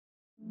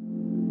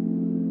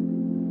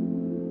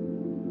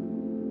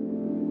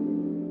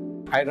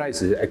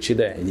IRICE is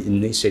actually an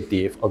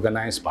initiative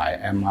organized by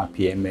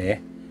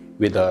MRPMA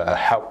with the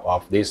help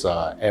of this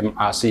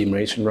MRC,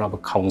 Malaysian Rubber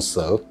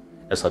Council,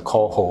 as a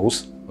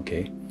co-host.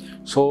 Okay,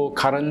 so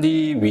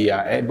currently we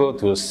are able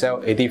to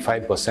sell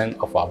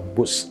 85% of our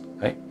booths,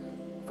 right?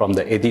 From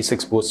the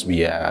 86 booths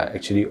we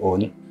actually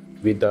own,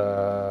 with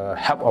the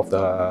help of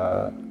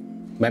the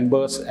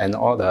members and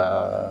all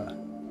the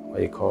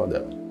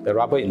the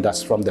rubber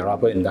industry, from the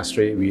rubber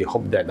industry. We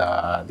hope that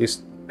this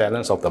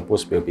balance of the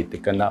booths will be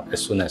taken up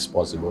as soon as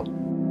possible.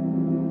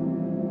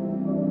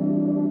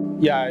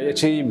 Yeah,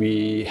 actually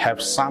we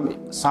have some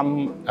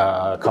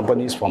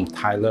companies from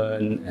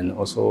Thailand, and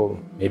also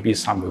maybe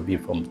some will be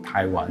from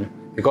Taiwan,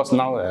 because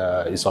now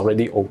it's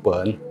already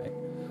open.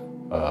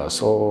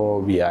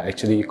 So we are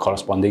actually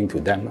corresponding to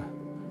them.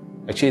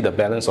 Actually, the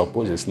balance of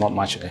booths is not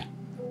much.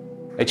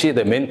 Actually,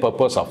 the main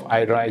purpose of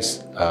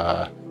IRICE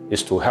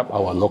is to help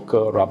our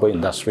local rubber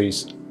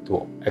industries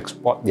to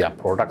export their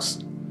products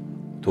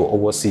to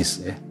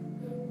overseas.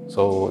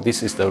 So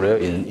this is the real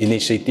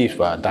initiative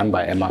done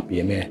by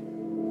MRPMA.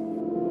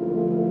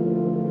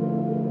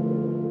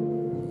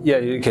 Yeah,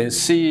 you can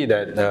see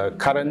that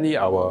currently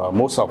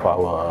most of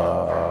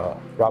our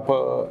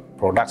rubber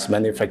products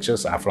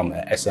manufacturers are from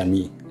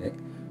SME.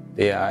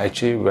 They are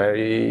actually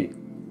very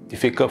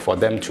difficult for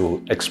them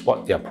to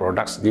export their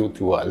products due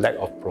to a lack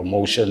of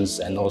promotions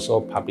and also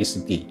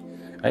publicity.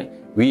 Right?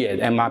 We at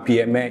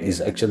MRPMA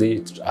is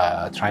actually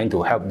trying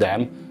to help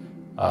them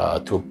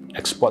to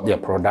export their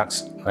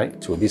products, right,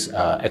 to these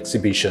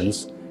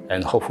exhibitions,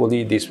 and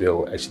hopefully this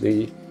will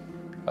actually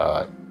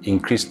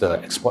increase the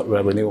export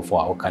revenue for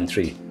our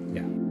country.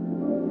 Yeah.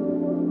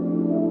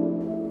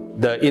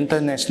 The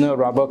International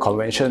Rubber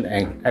Convention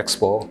and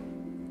Expo,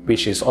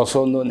 which is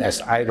also known as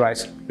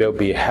IRICE, will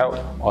be held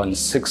on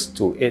 6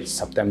 to 8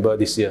 September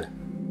this year.